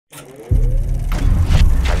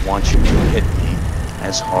I want you to hit me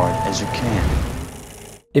as hard as you can.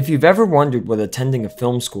 If you've ever wondered what attending a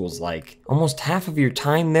film school is like, almost half of your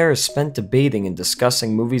time there is spent debating and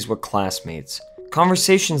discussing movies with classmates.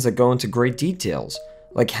 Conversations that go into great details,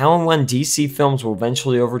 like how and when DC films will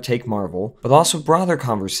eventually overtake Marvel, but also broader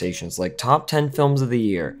conversations like top 10 films of the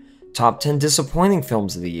year, top 10 disappointing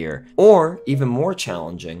films of the year, or, even more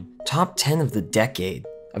challenging, top 10 of the decade.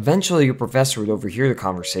 Eventually your professor would overhear the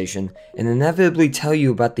conversation and inevitably tell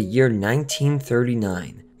you about the year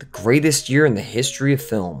 1939. The greatest year in the history of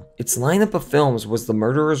film. Its lineup of films was the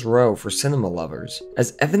murderer's row for cinema lovers,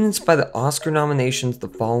 as evidenced by the Oscar nominations the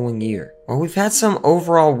following year. While we've had some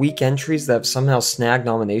overall weak entries that have somehow snagged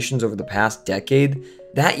nominations over the past decade,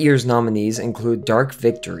 that year's nominees include Dark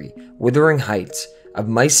Victory, Wuthering Heights, Of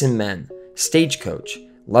Mice and Men, Stagecoach,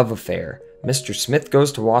 Love Affair, Mr. Smith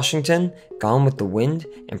Goes to Washington, Gone with the Wind,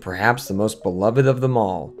 and perhaps the most beloved of them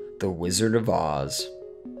all, The Wizard of Oz.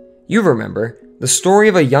 You remember, the story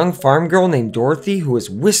of a young farm girl named Dorothy who is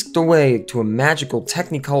whisked away to a magical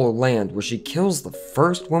Technicolor land where she kills the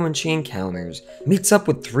first woman she encounters, meets up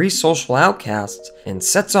with 3 social outcasts, and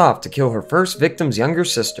sets off to kill her first victim's younger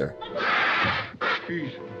sister.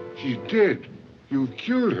 She's dead. You've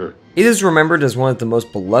killed her. It is remembered as one of the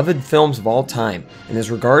most beloved films of all time, and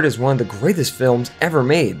is regarded as one of the greatest films ever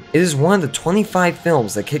made. It is one of the 25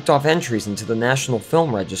 films that kicked off entries into the National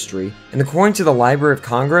Film Registry, and according to the Library of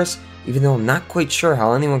Congress, even though I'm not quite sure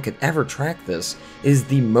how anyone could ever track this, it is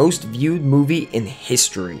the most viewed movie in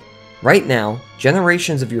history. Right now,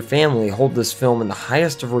 generations of your family hold this film in the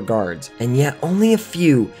highest of regards, and yet only a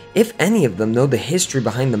few, if any of them, know the history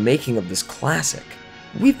behind the making of this classic.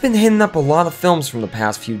 We've been hitting up a lot of films from the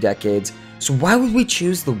past few decades, so why would we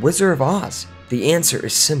choose The Wizard of Oz? The answer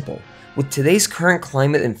is simple. With today's current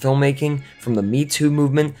climate in filmmaking, from the Me Too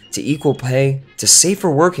movement to equal pay to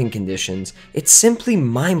safer working conditions, it's simply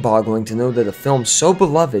mind-boggling to know that a film so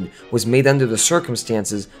beloved was made under the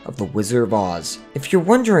circumstances of The Wizard of Oz. If you're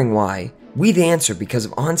wondering why, we'd answer because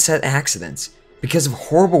of on-set accidents, because of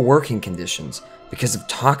horrible working conditions, because of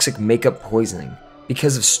toxic makeup poisoning,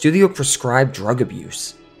 because of studio-prescribed drug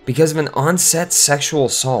abuse, because of an on-set sexual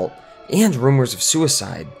assault, and rumors of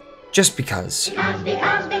suicide. Just because.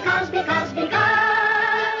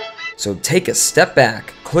 So take a step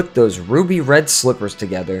back, click those ruby red slippers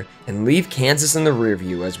together, and leave Kansas in the rear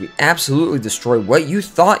view as we absolutely destroy what you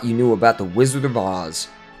thought you knew about The Wizard of Oz,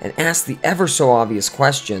 and ask the ever so obvious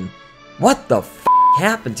question, what the f***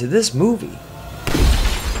 happened to this movie?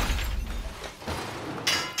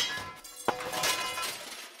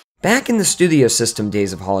 Back in the studio system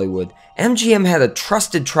days of Hollywood, MGM had a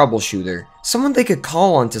trusted troubleshooter, someone they could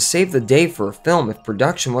call on to save the day for a film if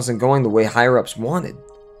production wasn't going the way higher-ups wanted.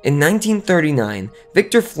 In 1939,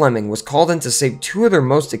 Victor Fleming was called in to save 2 of their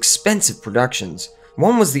most expensive productions.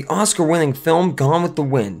 One was the Oscar-winning film Gone with the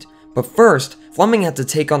Wind, but first, Fleming had to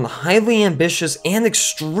take on the highly ambitious and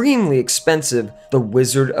extremely expensive The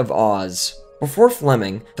Wizard of Oz. Before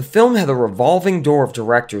Fleming, the film had a revolving door of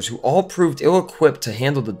directors who all proved ill-equipped to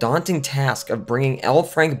handle the daunting task of bringing L.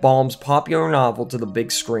 Frank Baum's popular novel to the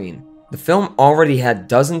big screen. The film already had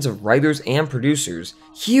dozens of writers and producers,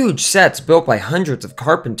 huge sets built by hundreds of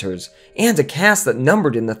carpenters, and a cast that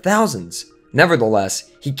numbered in the thousands.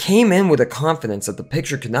 Nevertheless, he came in with a confidence that the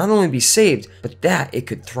picture could not only be saved, but that it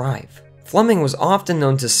could thrive. Fleming was often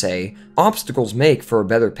known to say, "Obstacles make for a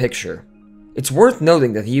better picture." It's worth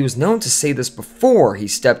noting that he was known to say this before he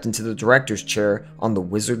stepped into the director's chair on The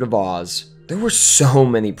Wizard of Oz. There were so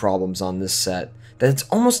many problems on this set that it's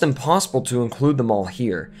almost impossible to include them all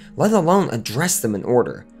here, let alone address them in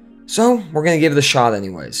order. So, we're gonna give it a shot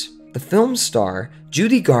anyways. The film's star,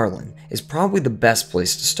 Judy Garland, is probably the best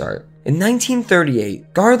place to start. In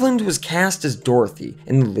 1938, Garland was cast as Dorothy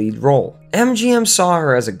in the lead role. MGM saw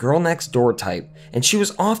her as a girl-next-door type, and she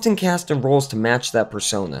was often cast in roles to match that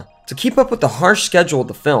persona. To keep up with the harsh schedule of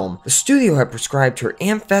the film, the studio had prescribed her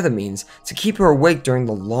amphetamines to keep her awake during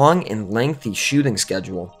the long and lengthy shooting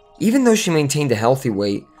schedule. Even though she maintained a healthy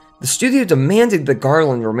weight, the studio demanded that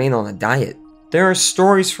Garland remain on a diet. There are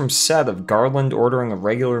stories from set of Garland ordering a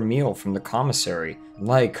regular meal from the commissary,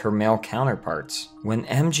 like her male counterparts. When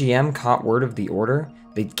MGM caught word of the order,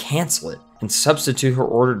 they'd cancel it and substitute her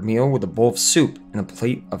ordered meal with a bowl of soup and a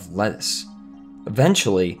plate of lettuce.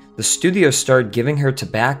 Eventually, the studio started giving her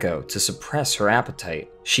tobacco to suppress her appetite.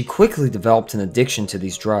 She quickly developed an addiction to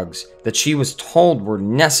these drugs that she was told were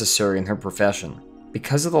necessary in her profession.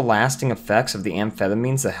 Because of the lasting effects of the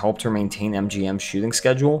amphetamines that helped her maintain MGM's shooting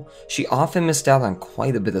schedule, she often missed out on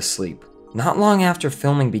quite a bit of sleep. Not long after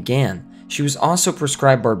filming began, she was also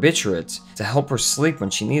prescribed barbiturates to help her sleep when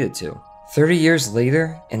she needed to. 30 years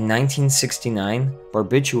later, in 1969,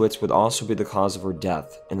 barbiturates would also be the cause of her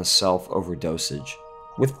death in a self-overdosage.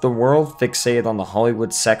 With the world fixated on the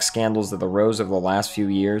Hollywood sex scandals that arose over the last few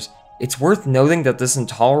years, it's worth noting that this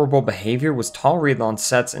intolerable behavior was tolerated on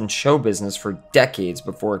sets and show business for decades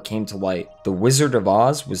before it came to light. The Wizard of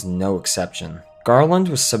Oz was no exception. Garland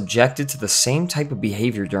was subjected to the same type of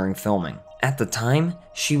behavior during filming. At the time,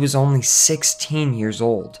 she was only 16 years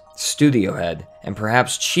old. Studio head, and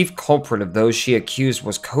perhaps chief culprit of those she accused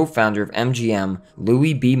was co-founder of MGM,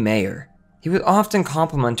 Louis B. Mayer. He would often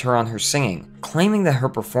compliment her on her singing, claiming that her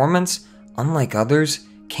performance, unlike others,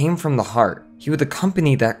 came from the heart. He would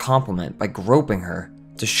accompany that compliment by groping her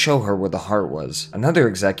to show her where the heart was. Another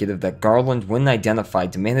executive that Garland wouldn't identify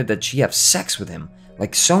demanded that she have sex with him,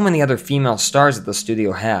 like so many other female stars that the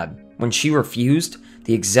studio had. When she refused,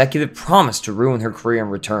 the executive promised to ruin her career in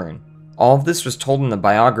return. All of this was told in a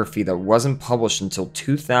biography that wasn't published until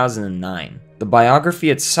 2009. The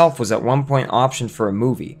biography itself was at one point optioned for a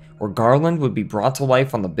movie, where Garland would be brought to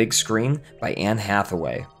life on the big screen by Anne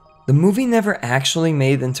Hathaway. The movie never actually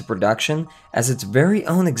made it into production, as its very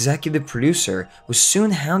own executive producer was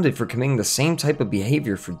soon hounded for committing the same type of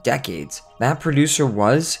behavior for decades. That producer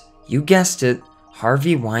was, you guessed it,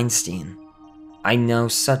 Harvey Weinstein. I know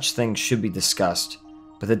such things should be discussed,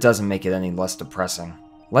 but it doesn't make it any less depressing.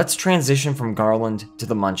 Let's transition from Garland to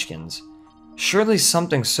the Munchkins. Surely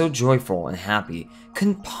something so joyful and happy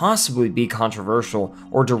couldn't possibly be controversial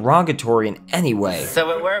or derogatory in any way. So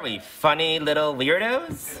what were we, funny little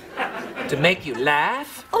weirdos? To make you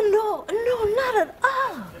laugh? Oh, no, not at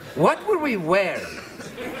all. What were we wearing?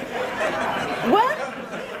 What?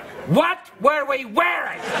 What were we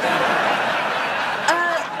wearing?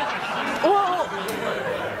 Well...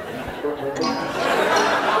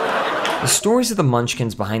 The stories of the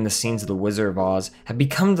Munchkins behind the scenes of The Wizard of Oz have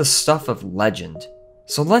become the stuff of legend.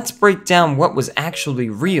 So let's break down what was actually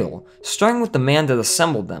real, starting with the man that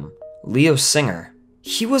assembled them, Leo Singer.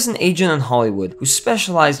 He was an agent in Hollywood who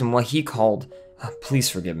specialized in what he called, please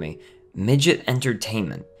forgive me, midget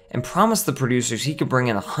entertainment, and promised the producers he could bring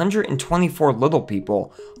in 124 little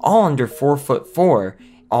people, all under 4'4",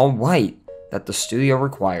 all white, that the studio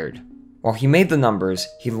required. While he made the numbers,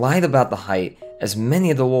 he lied about the height, as many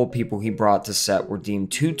of the little people he brought to set were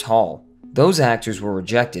deemed too tall. Those actors were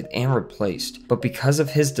rejected and replaced, but because of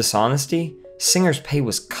his dishonesty, Singer's pay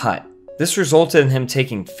was cut. This resulted in him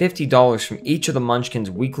taking $50 from each of the Munchkins'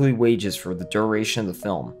 weekly wages for the duration of the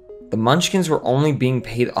film. The Munchkins were only being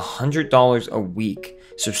paid $100 a week,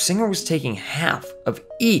 so Singer was taking half of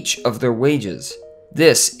each of their wages.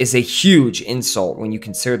 This is a huge insult when you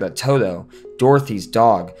consider that Toto, Dorothy's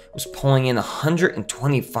dog, was pulling in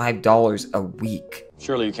 $125 a week.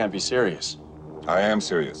 Surely you can't be serious. I am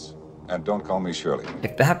serious. And don't call me Shirley.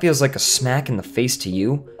 If that feels like a smack in the face to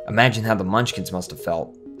you, imagine how the Munchkins must have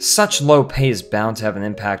felt. Such low pay is bound to have an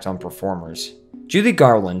impact on performers. Judy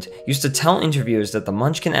Garland used to tell interviewers that the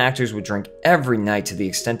Munchkin actors would drink every night to the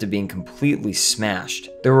extent of being completely smashed.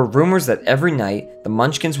 There were rumors that every night, the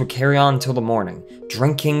Munchkins would carry on until the morning,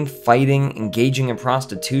 drinking, fighting, engaging in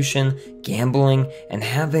prostitution, gambling, and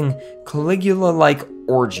having Caligula-like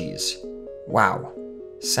orgies. Wow,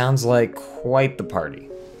 sounds like quite the party.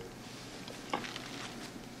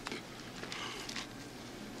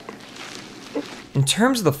 In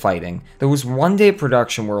terms of the fighting, there was one day of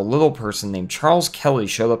production where a little person named Charles Kelly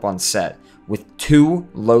showed up on set with 2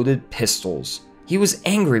 loaded pistols. He was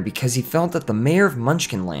angry because he felt that the mayor of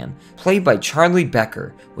Munchkinland, played by Charlie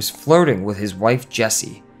Becker, was flirting with his wife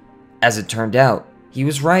Jessie. As it turned out, he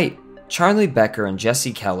was right. Charlie Becker and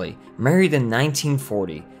Jessie Kelly married in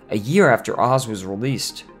 1940, a year after Oz was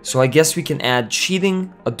released. So I guess we can add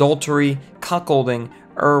cheating, adultery, cuckolding,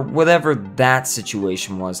 or whatever that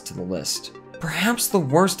situation was to the list. Perhaps the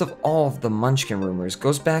worst of all of the Munchkin rumors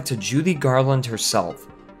goes back to Judy Garland herself.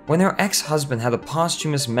 When her ex-husband had a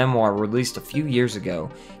posthumous memoir released a few years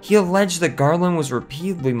ago, he alleged that Garland was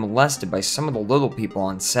repeatedly molested by some of the little people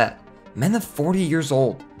on set. Men of 40 years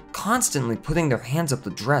old, constantly putting their hands up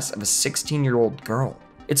the dress of a 16-year-old girl.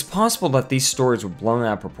 It's possible that these stories were blown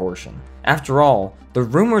out of proportion. After all, the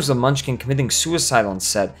rumors of Munchkin committing suicide on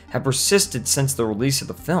set have persisted since the release of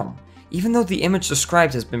the film, even though the image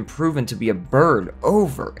described has been proven to be a bird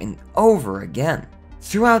over and over again.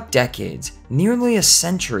 Throughout decades, nearly a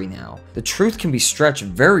century now, the truth can be stretched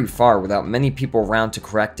very far without many people around to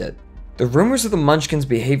correct it. The rumors of the Munchkins'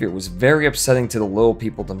 behavior was very upsetting to the little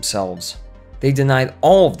people themselves. They denied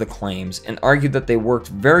all of the claims and argued that they worked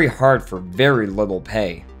very hard for very little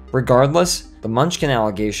pay. Regardless, the Munchkin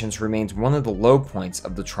allegations remains one of the low points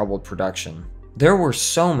of the troubled production. There were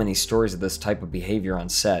so many stories of this type of behavior on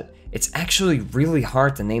set, it's actually really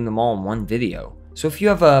hard to name them all in one video. So if you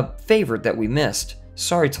have a favorite that we missed,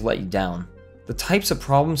 sorry to let you down. The types of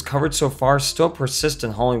problems covered so far still persist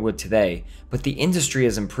in Hollywood today, but the industry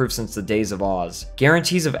has improved since the days of Oz.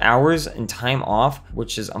 Guarantees of hours and time off,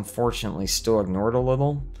 which is unfortunately still ignored a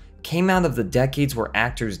little, came out of the decades where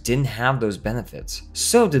actors didn't have those benefits.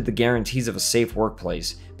 So did the guarantees of a safe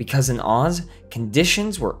workplace, because in Oz,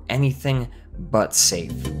 conditions were anything but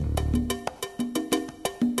safe.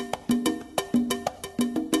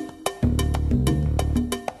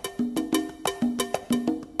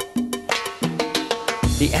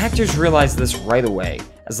 The actors realized this right away,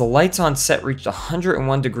 as the lights on set reached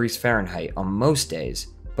 101 degrees Fahrenheit on most days.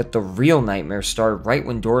 But the real nightmare started right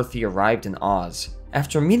when Dorothy arrived in Oz.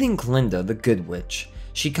 After meeting Glinda, the Good Witch,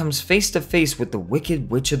 she comes face to face with the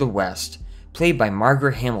Wicked Witch of the West, played by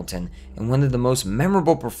Margaret Hamilton in one of the most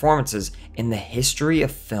memorable performances in the history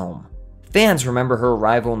of film. Fans remember her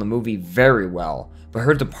arrival in the movie very well, but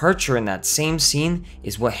her departure in that same scene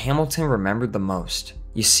is what Hamilton remembered the most.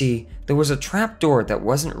 You see, there was a trapdoor that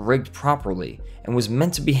wasn't rigged properly and was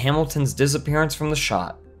meant to be Hamilton's disappearance from the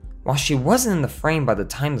shot. While she wasn't in the frame by the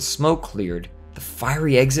time the smoke cleared, the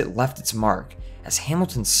fiery exit left its mark as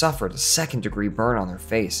Hamilton suffered a 2nd-degree burn on her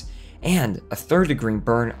face and a 3rd-degree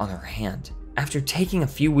burn on her hand. After taking a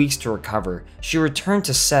few weeks to recover, she returned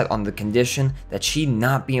to set on the condition that she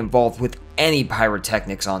not be involved with any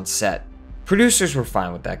pyrotechnics on set. Producers were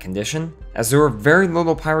fine with that condition, as there were very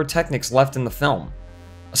little pyrotechnics left in the film.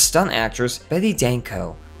 A stunt actress, Betty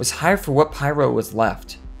Danko, was hired for what pyro was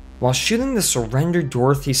left. While shooting the Surrender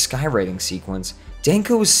Dorothy skywriting sequence,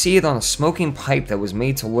 Danko was seated on a smoking pipe that was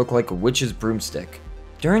made to look like a witch's broomstick.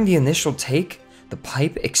 During the initial take, the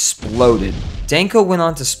pipe exploded. Danko went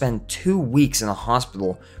on to spend 2 weeks in a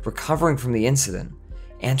hospital recovering from the incident,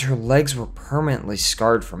 and her legs were permanently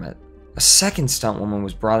scarred from it. A second stuntwoman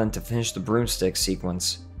was brought in to finish the broomstick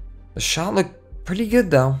sequence. The shot looked pretty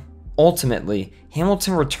good though. Ultimately,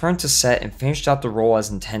 Hamilton returned to set and finished out the role as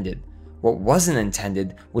intended. What wasn't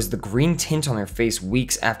intended was the green tint on her face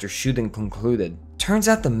weeks after shooting concluded. Turns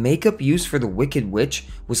out the makeup used for the Wicked Witch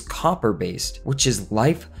was copper-based, which is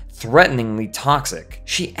life-threateningly toxic.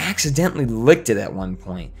 She accidentally licked it at one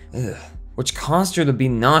point, which caused her to be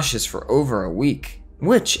nauseous for over a week.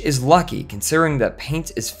 Which is lucky considering that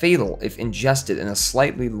paint is fatal if ingested in a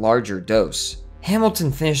slightly larger dose.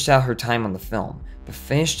 Hamilton finished out her time on the film, but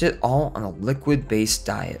finished it all on a liquid-based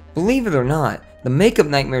diet. Believe it or not, the makeup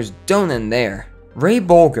nightmares don't end there. Ray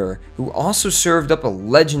Bolger, who also served up a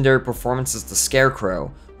legendary performance as the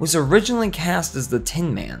Scarecrow, was originally cast as the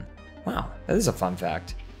Tin Man. Wow, that is a fun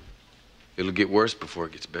fact. It'll get worse before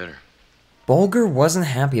it gets better. Bolger wasn't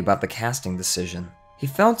happy about the casting decision. He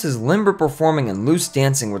felt his limber performing and loose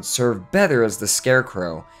dancing would serve better as the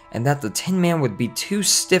Scarecrow, and that the Tin Man would be too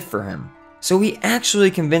stiff for him. So he actually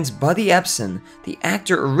convinced Buddy Ebsen, the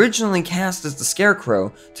actor originally cast as the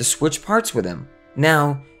Scarecrow, to switch parts with him.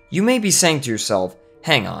 Now, you may be saying to yourself,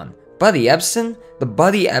 hang on, Buddy Ebsen? The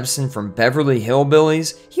Buddy Ebsen from Beverly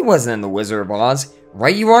Hillbillies? He wasn't in The Wizard of Oz.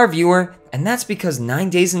 Right you are, viewer, and that's because 9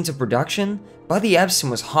 days into production, Buddy Ebsen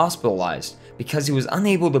was hospitalized because he was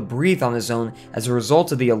unable to breathe on his own as a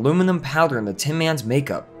result of the aluminum powder in the Tin Man's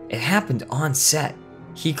makeup. It happened on set.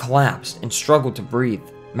 He collapsed and struggled to breathe.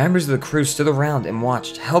 Members of the crew stood around and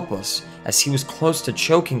watched, helpless, as he was close to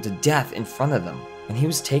choking to death in front of them. When he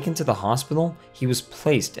was taken to the hospital, he was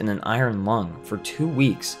placed in an iron lung for 2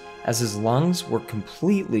 weeks, as his lungs were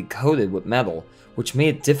completely coated with metal, which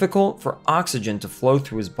made it difficult for oxygen to flow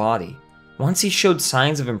through his body. Once he showed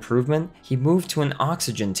signs of improvement, he moved to an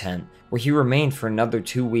oxygen tent, where he remained for another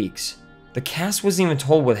 2 weeks. The cast wasn't even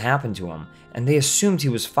told what happened to him, and they assumed he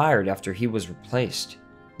was fired after he was replaced.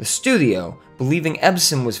 The studio, believing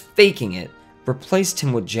Ebsen was faking it, replaced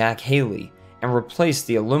him with Jack Haley, and replaced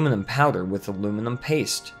the aluminum powder with aluminum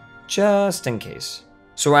paste, just in case.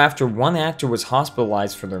 So after one actor was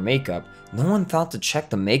hospitalized for their makeup, no one thought to check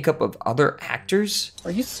the makeup of other actors?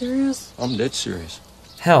 Are you serious? I'm dead serious.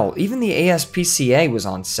 Hell, even the ASPCA was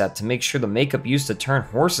on set to make sure the makeup used to turn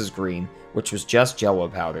horses green, which was just Jello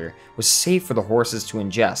powder, was safe for the horses to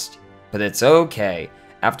ingest. But it's okay.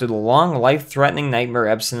 After the long, life-threatening nightmare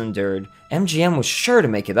Ebsen endured, MGM was sure to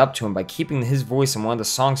make it up to him by keeping his voice in one of the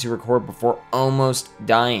songs he recorded before almost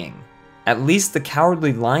dying. At least the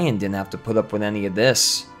Cowardly Lion didn't have to put up with any of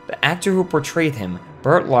this. The actor who portrayed him,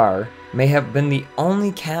 Bert Lahr, may have been the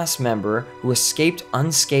only cast member who escaped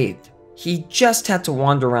unscathed. He just had to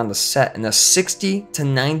wander around the set in a 60 to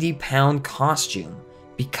 90 pound costume,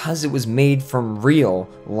 because it was made from real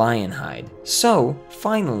lion hide. So,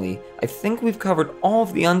 finally, I think we've covered all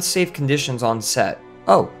of the unsafe conditions on set.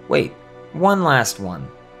 Oh, wait, one last one.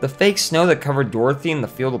 The fake snow that covered Dorothy in the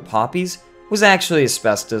field of poppies was actually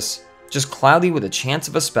asbestos, just cloudy with a chance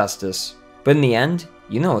of asbestos. But in the end,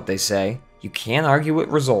 you know what they say, you can't argue with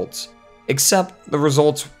results. Except the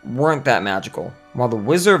results weren't that magical. While The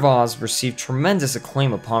Wizard of Oz received tremendous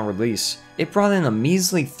acclaim upon release, it brought in a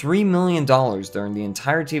measly $3 million during the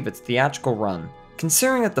entirety of its theatrical run.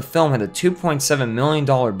 Considering that the film had a $2.7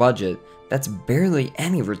 million budget, that's barely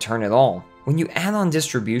any return at all. When you add on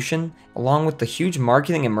distribution, along with the huge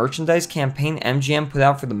marketing and merchandise campaign MGM put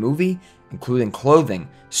out for the movie, including clothing,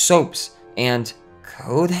 soaps, and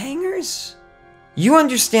coat hangers? You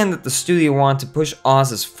understand that the studio wanted to push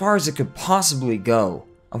Oz as far as it could possibly go.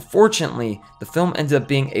 Unfortunately, the film ended up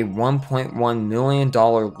being a $1.1 million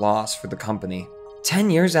loss for the company. 10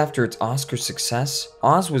 years after its Oscar success,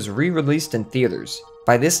 Oz was re-released in theaters.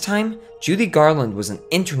 By this time, Judy Garland was an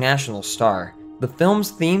international star. The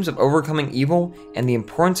film's themes of overcoming evil and the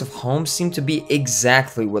importance of home seemed to be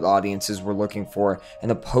exactly what audiences were looking for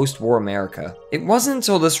in a post-war America. It wasn't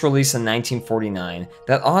until this release in 1949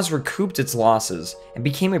 that Oz recouped its losses and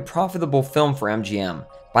became a profitable film for MGM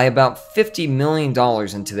by about $50 million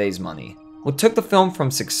in today's money. What took the film from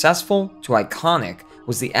successful to iconic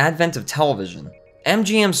was the advent of television.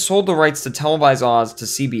 MGM sold the rights to televise Oz to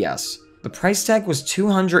CBS. The price tag was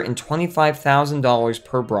 $225,000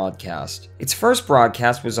 per broadcast. Its first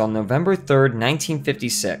broadcast was on November 3rd,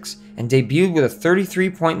 1956, and debuted with a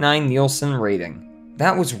 33.9 Nielsen rating.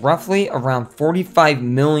 That was roughly around 45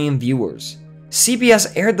 million viewers.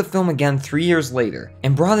 CBS aired the film again 3 years later,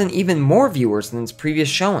 and brought in even more viewers than its previous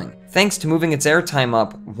showing, thanks to moving its airtime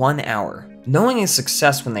up 1 hour. Knowing a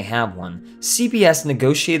success when they have one, CBS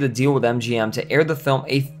negotiated a deal with MGM to air the film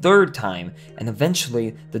a third time, and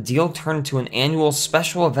eventually the deal turned into an annual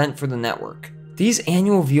special event for the network. These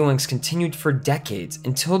annual viewings continued for decades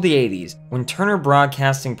until the 80s, when Turner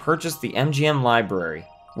Broadcasting purchased the MGM library,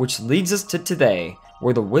 which leads us to today,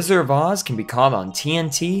 where The Wizard of Oz can be caught on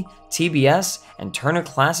TNT, TBS, and Turner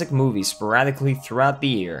Classic Movies sporadically throughout the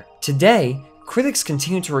year. Today, critics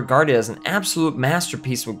continue to regard it as an absolute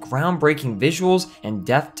masterpiece with groundbreaking visuals and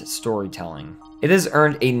deft storytelling. It has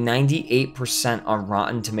earned a 98% on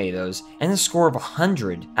Rotten Tomatoes and a score of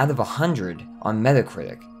 100 out of 100 on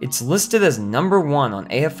Metacritic. It's listed as #1 on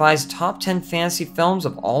AFI's top 10 fantasy films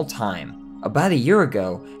of all time. About a year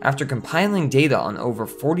ago, after compiling data on over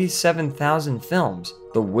 47,000 films,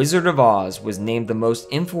 The Wizard of Oz was named the most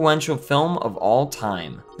influential film of all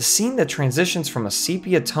time. The scene that transitions from a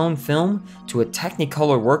sepia-tone film to a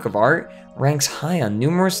Technicolor work of art ranks high on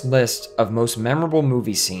numerous lists of most memorable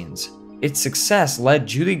movie scenes. Its success led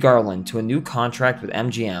Judy Garland to a new contract with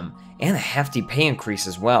MGM, and a hefty pay increase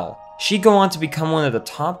as well. She'd go on to become one of the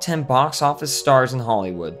top 10 box office stars in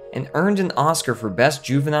Hollywood, and earned an Oscar for Best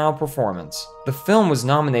Juvenile Performance. The film was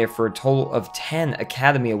nominated for a total of 10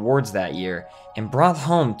 Academy Awards that year, and brought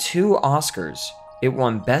home 2 Oscars. It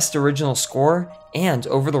won Best Original Score, and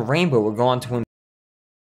Over the Rainbow would go on to win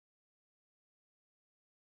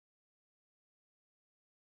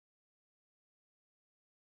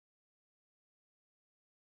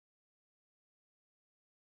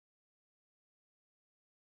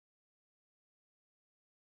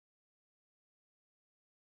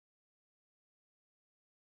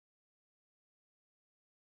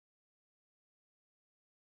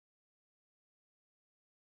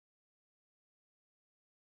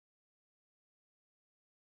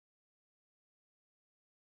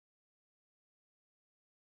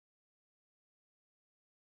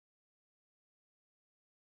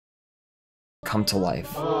come to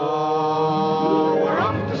life. Oh, we're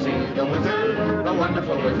off to see the wizard, the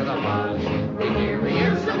wonderful Wizard of Oz.